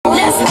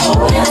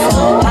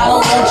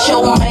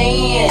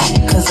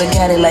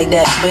had it like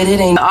that, but it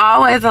ain't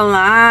always a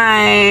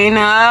line.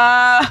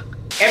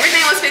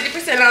 Everything was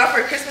 50% off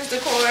for Christmas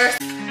decor.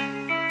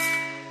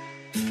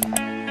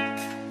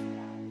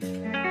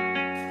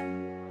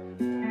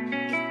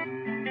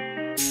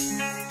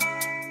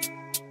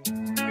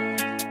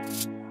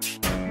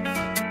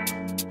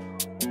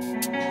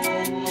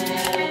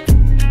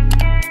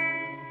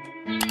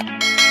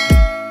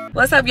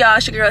 What's up, y'all?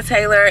 It's your girl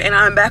Taylor, and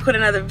I'm back with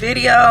another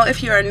video.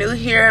 If you are new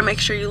here, make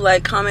sure you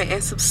like, comment,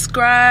 and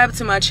subscribe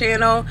to my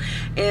channel,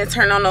 and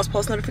turn on those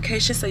post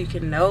notifications so you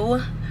can know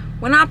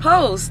when I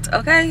post.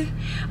 Okay,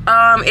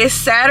 it's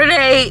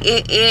Saturday.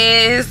 It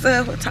is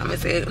what time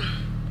is it?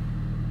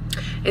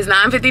 It's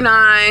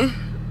 9:59,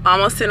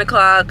 almost 10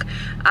 o'clock.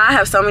 I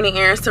have so many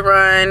errands to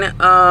run.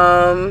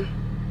 I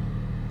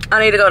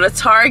need to go to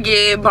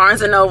Target,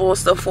 Barnes & Noble,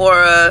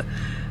 Sephora,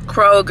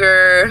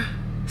 Kroger,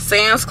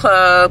 Sam's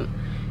Club,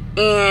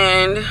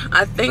 and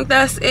I think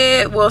that's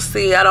it. We'll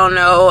see. I don't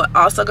know.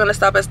 Also gonna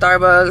stop at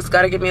Starbucks.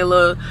 Gotta give me a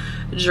little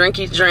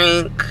drinky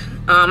drink.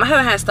 I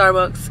haven't had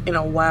Starbucks in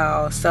a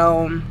while,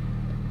 so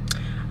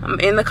I'm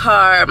in the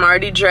car. I'm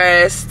already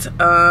dressed.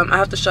 I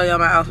have to show y'all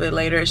my outfit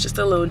later. It's just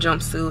a little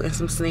jumpsuit and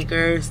some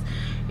sneakers.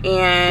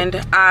 And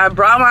I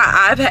brought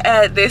my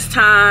iPad this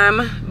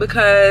time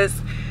because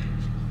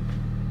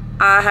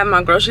I have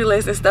my grocery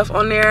list and stuff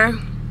on there.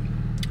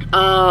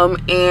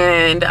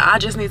 And I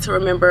just need to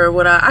remember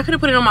what I could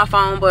have put it on my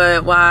phone,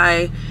 but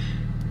why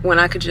when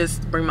I could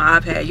just bring my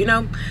iPad, you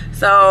know?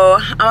 So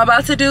I'm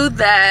about to do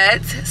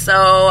that.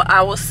 So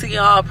I will see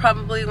y'all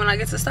probably when I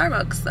get to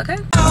Starbucks, okay?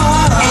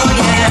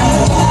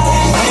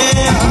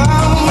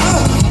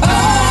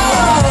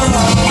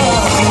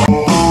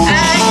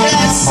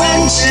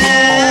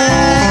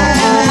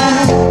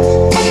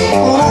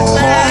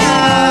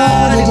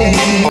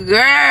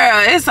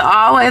 Girl, it's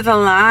always a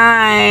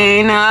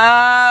line.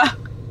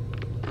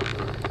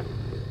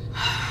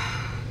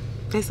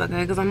 It's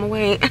okay, because I'm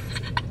awake.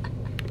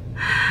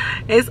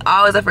 It's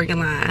always a freaking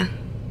line.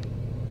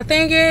 The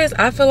thing is,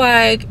 I feel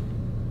like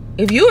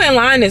if you in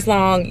line this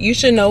long, you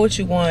should know what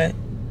you want.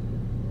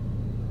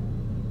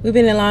 We've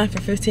been in line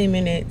for 15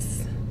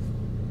 minutes.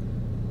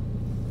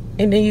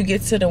 And then you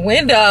get to the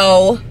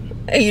window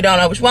and you don't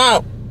know what you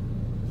want.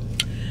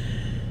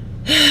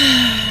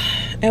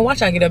 And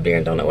watch I get up there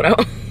and don't know what I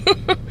want.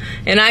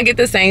 And I get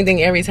the same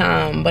thing every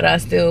time, but I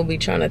still be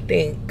trying to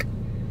think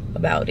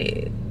about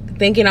it.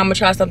 Thinking I'm gonna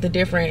try something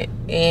different,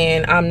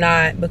 and I'm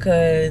not,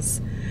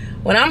 because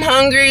when I'm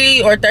hungry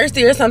or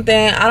thirsty or something,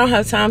 I don't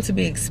have time to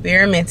be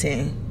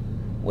experimenting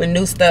with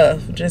new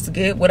stuff. Just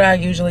get what I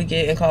usually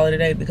get and call it a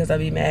day, because I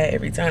be mad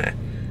every time.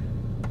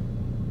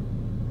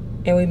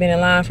 And we've been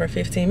in line for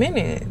 15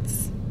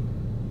 minutes.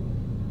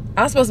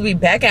 I was supposed to be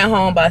back at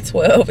home by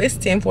 12. It's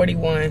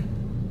 10:41.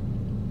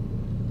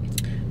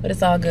 But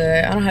it's all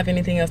good. I don't have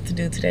anything else to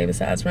do today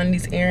besides run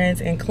these errands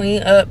and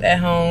clean up at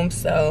home,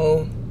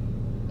 so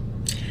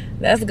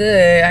that's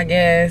good, I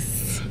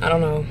guess. I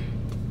don't know.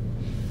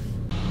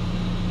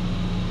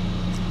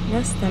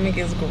 My stomach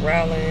is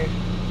growling.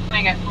 What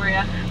I got for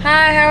you?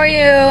 Hi, how are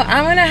you?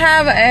 I'm gonna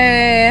have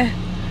a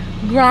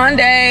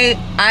grande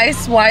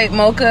ice white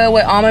mocha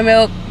with almond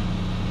milk.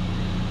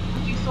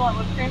 Do you still want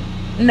whipped cream?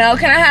 No,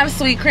 can I have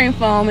sweet cream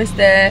foam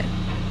instead?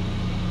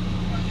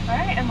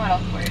 Alright, and what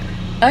else for you?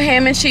 A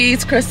ham and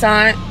cheese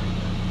croissant.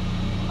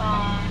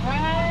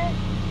 Alright.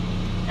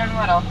 And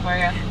what else for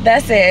you?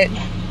 That's it.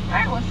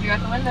 Alright, we'll see you at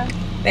the window.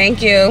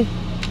 Thank you.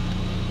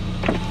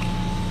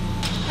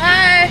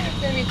 Hi. It's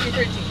gonna be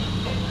 $3.13.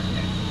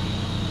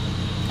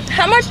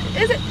 How much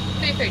is it?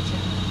 $3.13.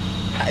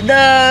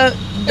 The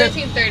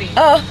 $13.30.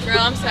 Oh. Girl,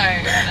 I'm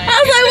sorry.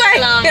 I was like, wait.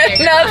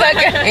 No, it's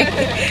okay.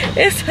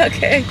 It's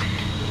okay.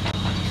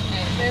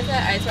 Alright, there's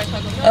that ice white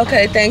chocolate milk.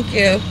 Okay, thank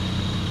you.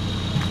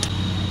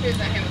 Here's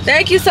that ham.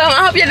 Thank you so much.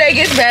 I hope your day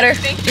gets better.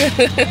 Thank you.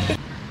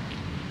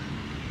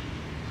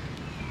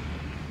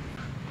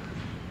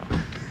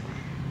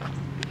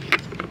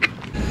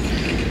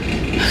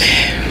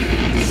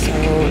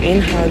 In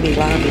Hobby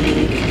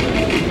Lobby,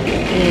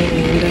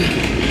 and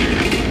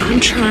I'm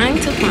trying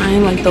to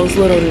find like those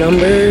little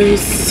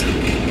numbers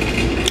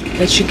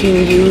that you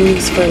can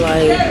use for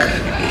like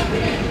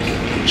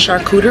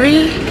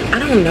charcuterie. I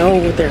don't know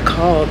what they're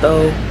called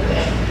though.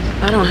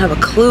 I don't have a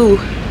clue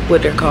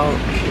what they're called. I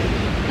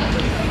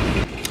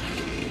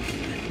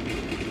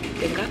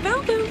think I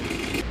found them.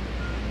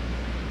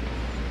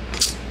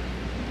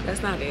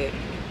 That's not it.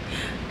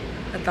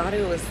 I thought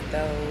it was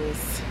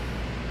those.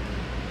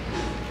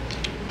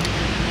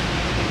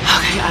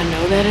 I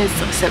know that it's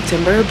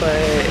September,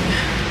 but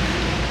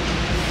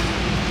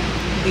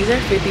these are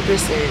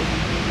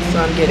 50%, so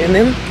I'm getting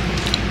them.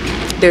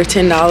 They're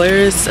 $10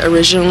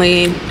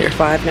 originally. They're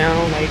 $5 now.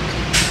 Like,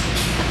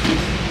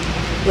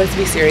 let's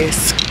be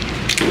serious.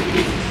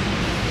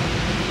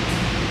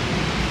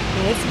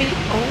 Let's be.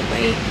 Oh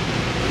wait,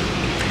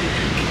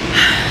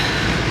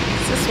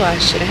 this is why I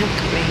shouldn't have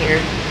come in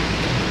here.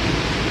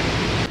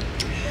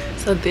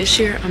 So this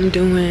year I'm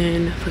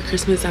doing, for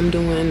Christmas, I'm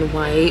doing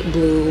white,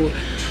 blue,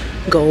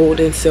 gold,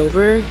 and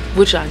silver,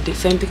 which I did,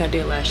 same thing I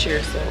did last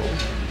year. So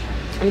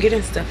I'm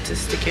getting stuff to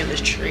stick in the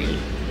tree.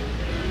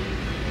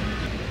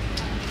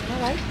 I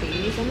like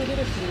these. I'm gonna get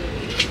a few of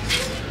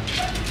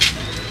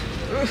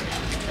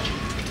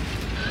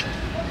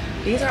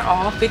these. These are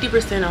all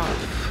 50%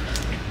 off.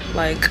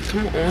 Like,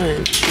 come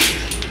on.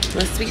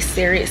 Let's be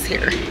serious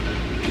here.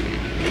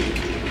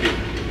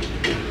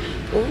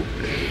 Oh,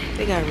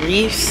 they got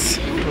reefs.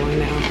 I'm going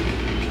now.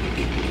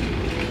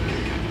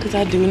 Because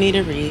I do need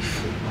a reef.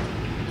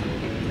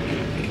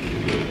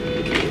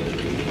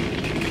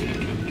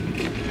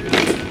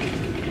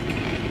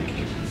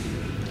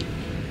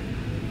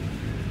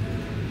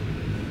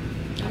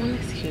 That one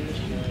is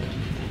huge.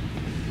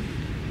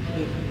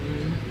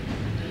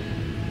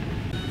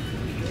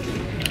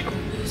 Oh,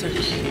 those are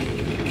cute.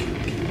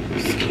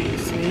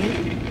 Excuse me.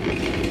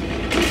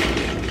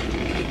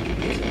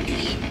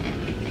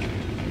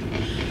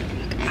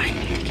 I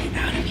need to get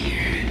out of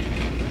here.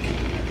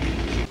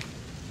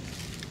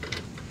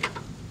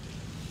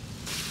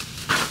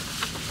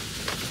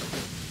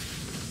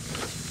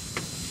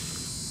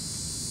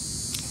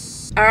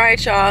 All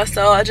right, y'all,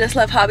 so I just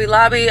left Hobby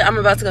Lobby. I'm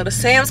about to go to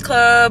Sam's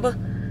Club.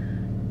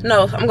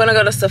 No, I'm gonna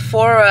go to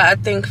Sephora, I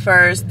think,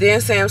 first,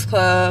 then Sam's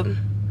Club,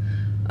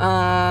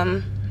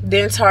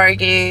 then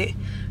Target,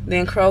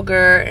 then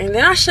Kroger, and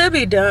then I should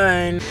be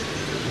done.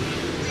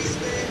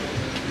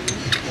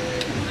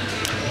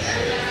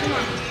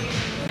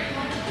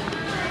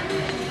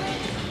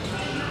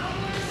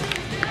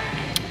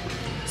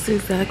 That's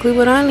exactly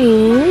what I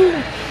need.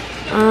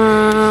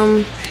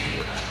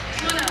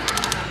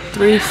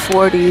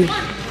 $3.40.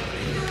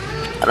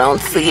 I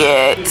don't see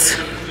it.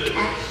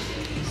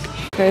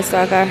 Okay, so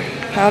I got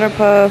powder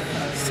puff,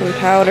 some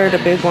powder, the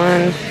big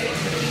one,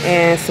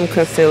 and some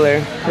concealer.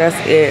 That's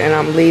it, and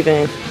I'm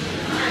leaving.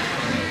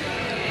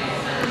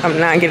 I'm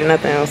not getting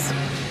nothing else.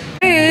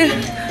 Hey,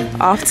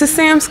 off to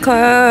Sam's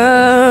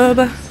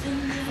Club.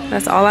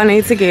 That's all I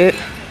need to get.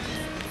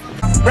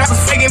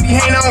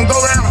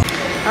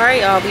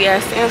 Alright, y'all, we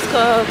at Sam's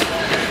Club.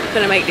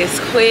 Gonna make this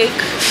quick.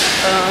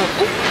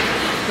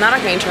 Now I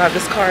can't drive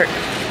this cart.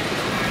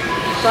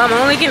 So I'm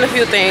only getting a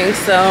few things,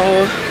 so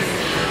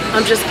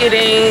I'm just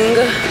getting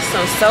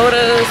some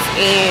sodas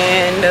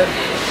and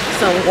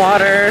some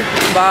water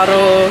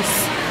bottles,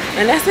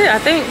 and that's it, I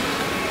think.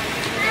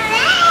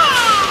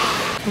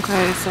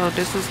 Okay, so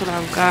this is what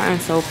I've gotten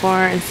so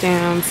far in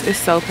Sam's. It's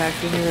so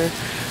packed in here.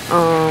 So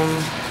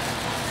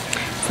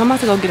I'm about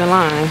to go get a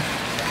line,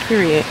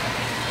 period.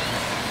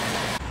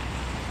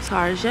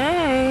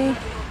 Target.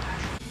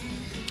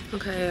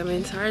 Okay, I'm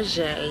in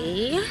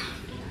Target.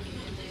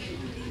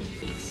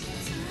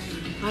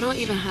 I don't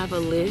even have a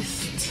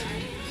list.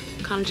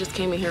 Kind of just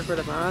came in here for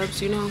the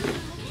vibes, you know,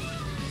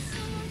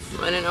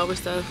 running over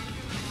stuff.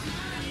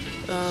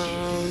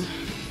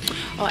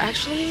 Oh,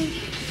 actually,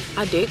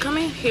 I did come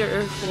in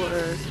here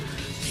for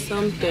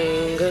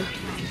something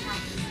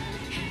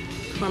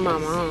for my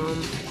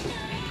mom,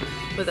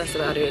 but that's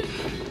about it.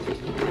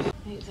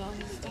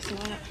 That's a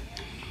lot.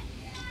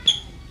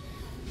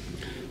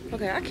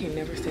 Okay, I can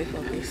never stay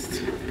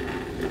focused.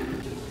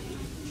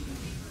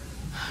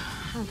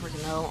 I don't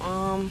freaking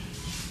know.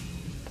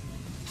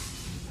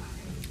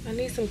 I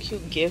need some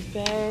cute gift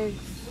bags.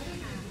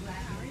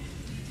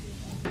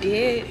 I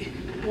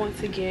did want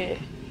to get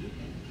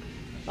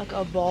like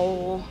a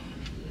bowl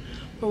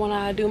for when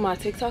I do my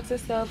TikToks and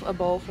stuff, a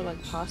bowl for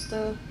like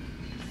pasta.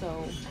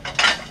 So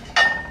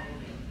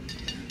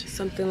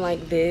something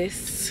like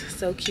this.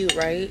 So cute,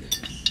 right?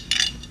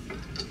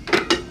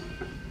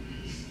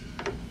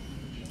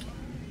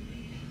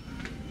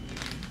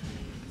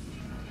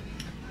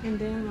 And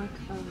then like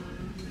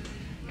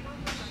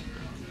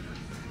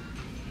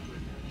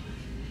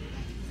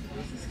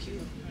this is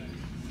cute.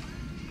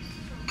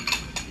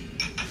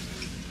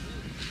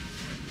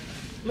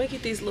 I'm gonna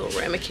get these little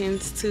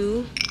ramekins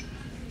too.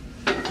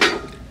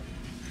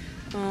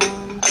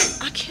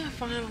 I can't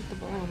find like the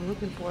bowl I'm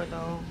looking for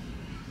though.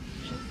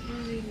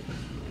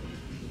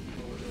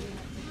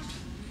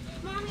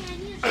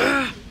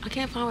 I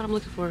can't find what I'm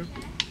looking for.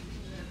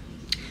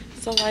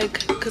 So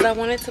like, cause I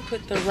wanted to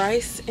put the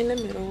rice in the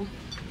middle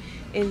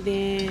and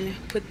then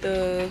put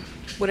the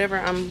whatever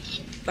I'm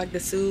like the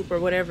soup or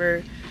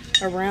whatever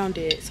around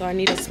it. So I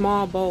need a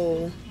small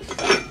bowl,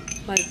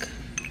 like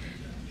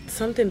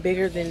something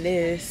bigger than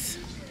this.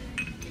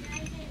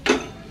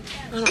 I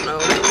don't know.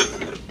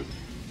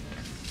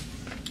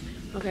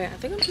 Okay, I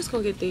think I'm just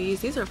gonna get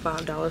these. These are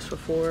 $5 for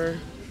 4.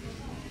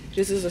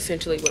 This is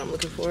essentially what I'm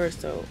looking for,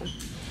 so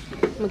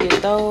I'm gonna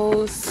get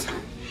those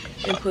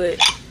and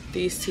put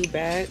these 2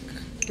 back.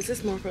 Is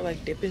this more for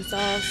like dipping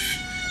sauce?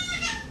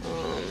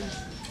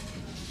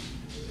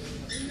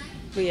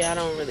 But yeah, I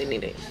don't really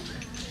need it.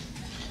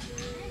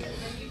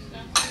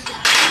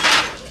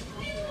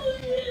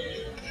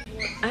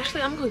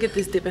 Actually, I'm gonna get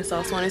this dipping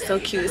sauce one. It's so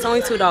cute. It's only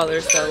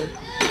 $2, so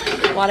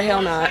why the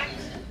hell not?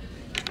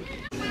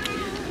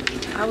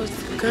 I was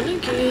gonna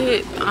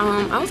get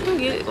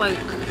like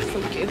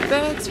some gift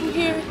bags from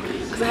here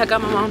because I had got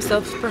my mom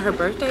stuff for her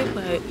birthday,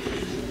 but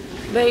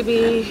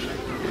baby,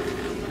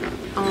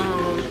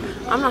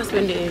 I'm not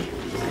spending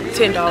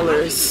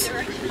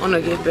 $10 on a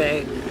gift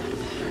bag.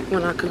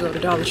 when I could go to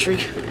Dollar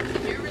Tree.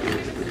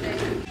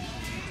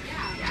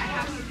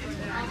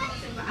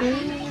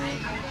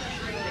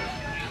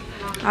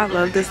 I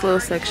love this little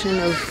section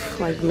of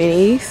like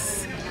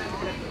minis.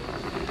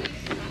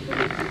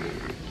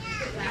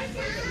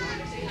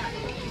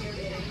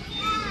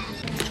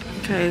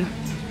 Okay.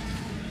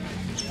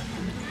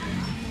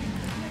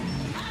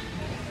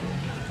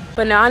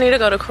 But now I need to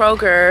go to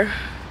Kroger.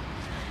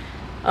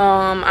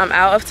 I'm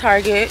out of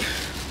Target.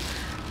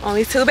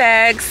 Only 2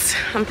 bags.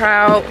 I'm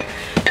proud.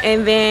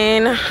 And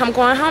then I'm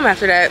going home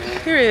after that.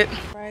 Period.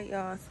 Right,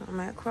 y'all. So I'm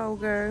at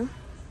Kroger.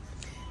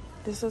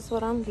 This is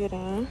what I'm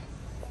getting.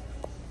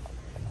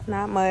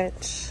 Not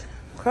much.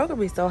 Kroger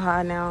be so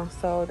high now,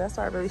 so that's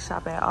why I really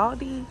shop at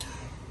Aldi.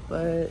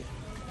 But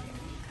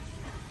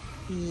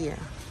yeah.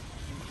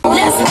 I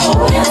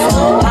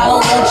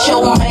don't want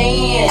your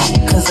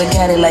man, 'cause I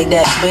got it like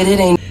that, but it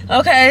ain't.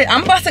 Okay,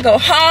 I'm about to go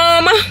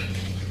home.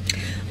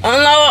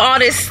 Unload all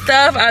this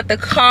stuff out the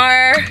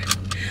car.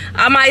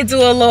 I might do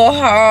a little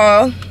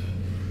haul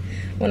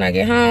when I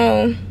get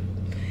home.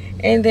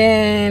 And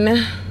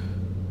then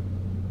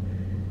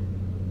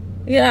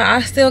yeah,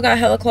 I still got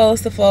hella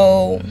clothes to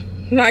fold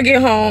when I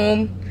get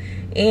home.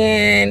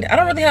 And I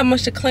don't really have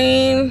much to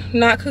clean.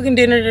 Not cooking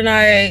dinner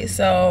tonight,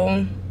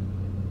 so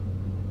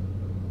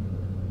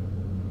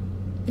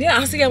yeah,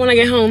 I'll see y'all when I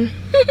get home.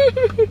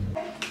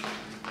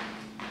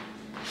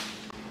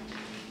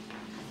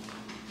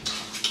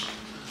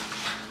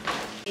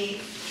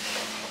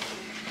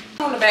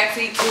 On the back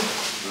seat too.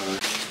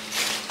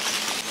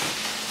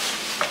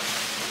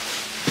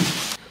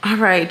 All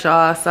right,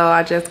 y'all, so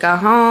I just got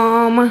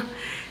home.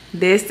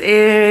 This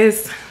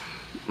is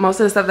most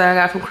of the stuff that I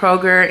got from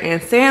Kroger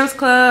and Sam's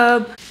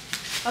Club.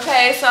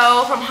 Okay,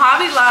 so from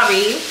Hobby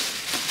Lobby,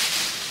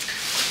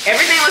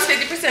 everything was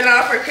 50%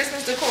 off for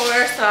Christmas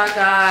decor. So I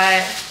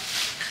got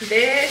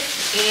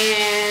this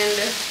and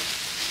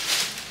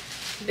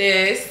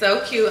this.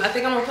 So cute. I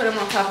think I'm gonna put them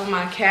on top of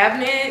my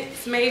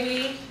cabinets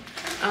maybe.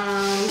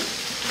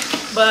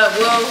 But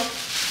we'll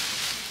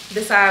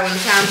decide when the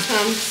time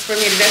comes for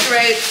me to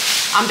decorate.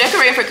 I'm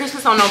decorating for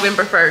Christmas on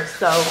November 1st,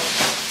 so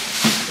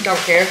don't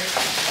care.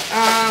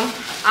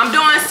 I'm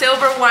doing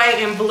silver, white,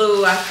 and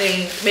blue, I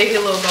think. Maybe a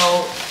little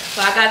gold.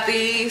 So I got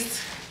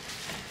these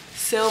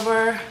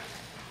silver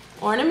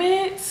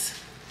ornaments.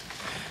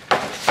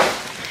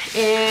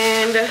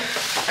 And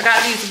I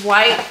got these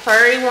white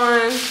furry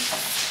ones.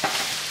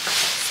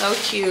 So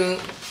cute.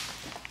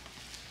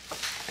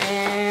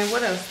 And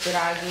what else did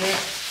I get?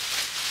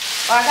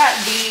 Oh, I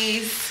got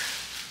these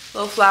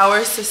little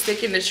flowers to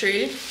stick in the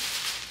tree.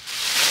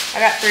 I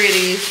got 3 of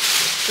these.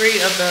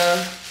 3 of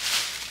the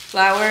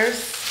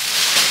flowers.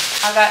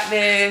 I got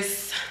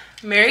this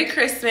Merry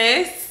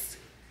Christmas.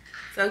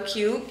 So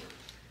cute.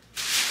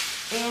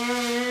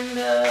 And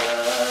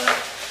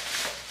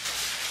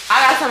I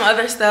got some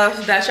other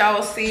stuff that y'all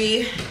will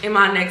see in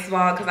my next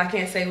vlog, because I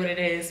can't say what it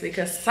is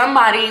because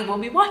somebody will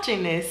be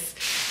watching this.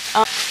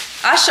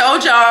 I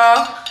showed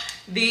y'all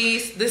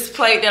this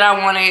plate that I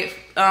wanted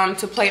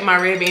to plate my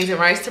red beans and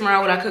rice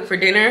tomorrow, what I cook for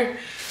dinner.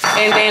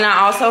 And then I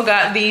also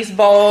got these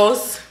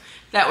bowls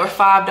that were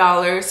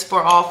 $5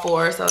 for all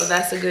 4, so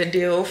that's a good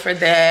deal for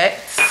that.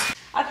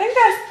 I think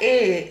that's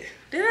it.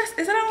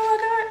 Is that all I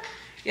got?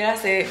 Yeah,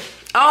 that's it.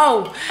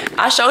 Oh,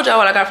 I showed y'all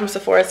what I got from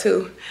Sephora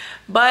too.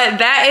 But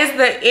that is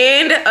the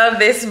end of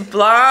this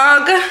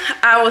vlog.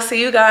 I will see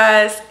you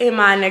guys in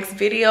my next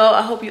video.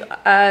 I hope you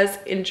guys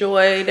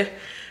enjoyed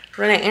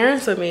running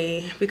errands with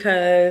me,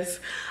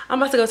 because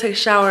I'm about to go take a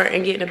shower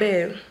and get into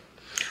bed.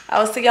 I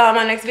will see y'all in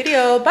my next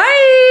video.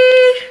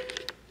 Bye.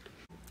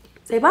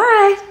 Say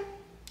bye.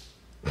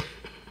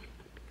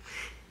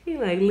 He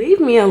like, leave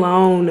me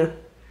alone.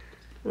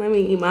 Let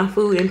me eat my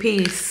food in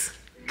peace.